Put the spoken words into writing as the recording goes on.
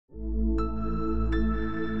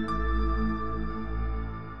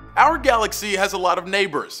Our galaxy has a lot of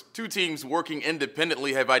neighbors. Two teams working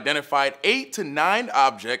independently have identified 8 to 9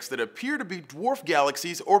 objects that appear to be dwarf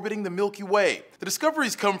galaxies orbiting the Milky Way. The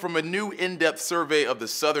discoveries come from a new in-depth survey of the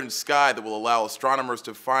southern sky that will allow astronomers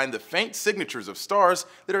to find the faint signatures of stars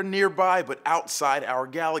that are nearby but outside our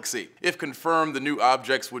galaxy. If confirmed, the new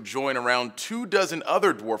objects would join around 24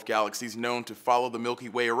 other dwarf galaxies known to follow the Milky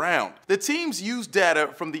Way around. The teams use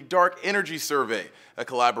data from the Dark Energy Survey, a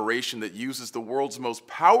collaboration that uses the world's most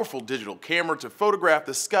powerful digital camera to photograph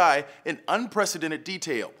the sky in unprecedented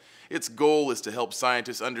detail. Its goal is to help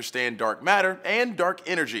scientists understand dark matter and dark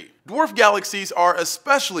energy. Dwarf galaxies are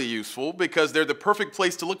especially useful because they're the perfect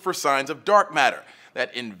place to look for signs of dark matter,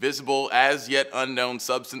 that invisible, as yet unknown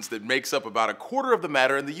substance that makes up about a quarter of the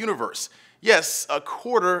matter in the universe. Yes, a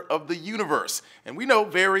quarter of the universe, and we know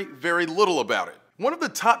very, very little about it. One of the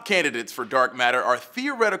top candidates for dark matter are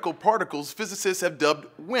theoretical particles physicists have dubbed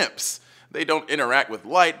WIMPs. They don't interact with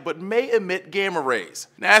light, but may emit gamma rays.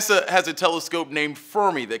 NASA has a telescope named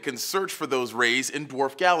Fermi that can search for those rays in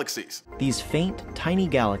dwarf galaxies. These faint, tiny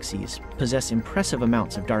galaxies possess impressive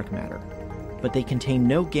amounts of dark matter, but they contain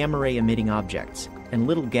no gamma ray emitting objects and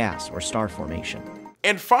little gas or star formation.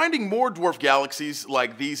 And finding more dwarf galaxies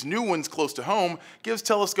like these new ones close to home gives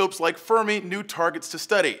telescopes like Fermi new targets to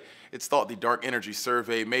study. It's thought the Dark Energy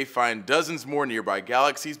Survey may find dozens more nearby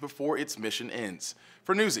galaxies before its mission ends.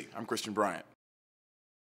 For Newsy, I'm Christian Bryant.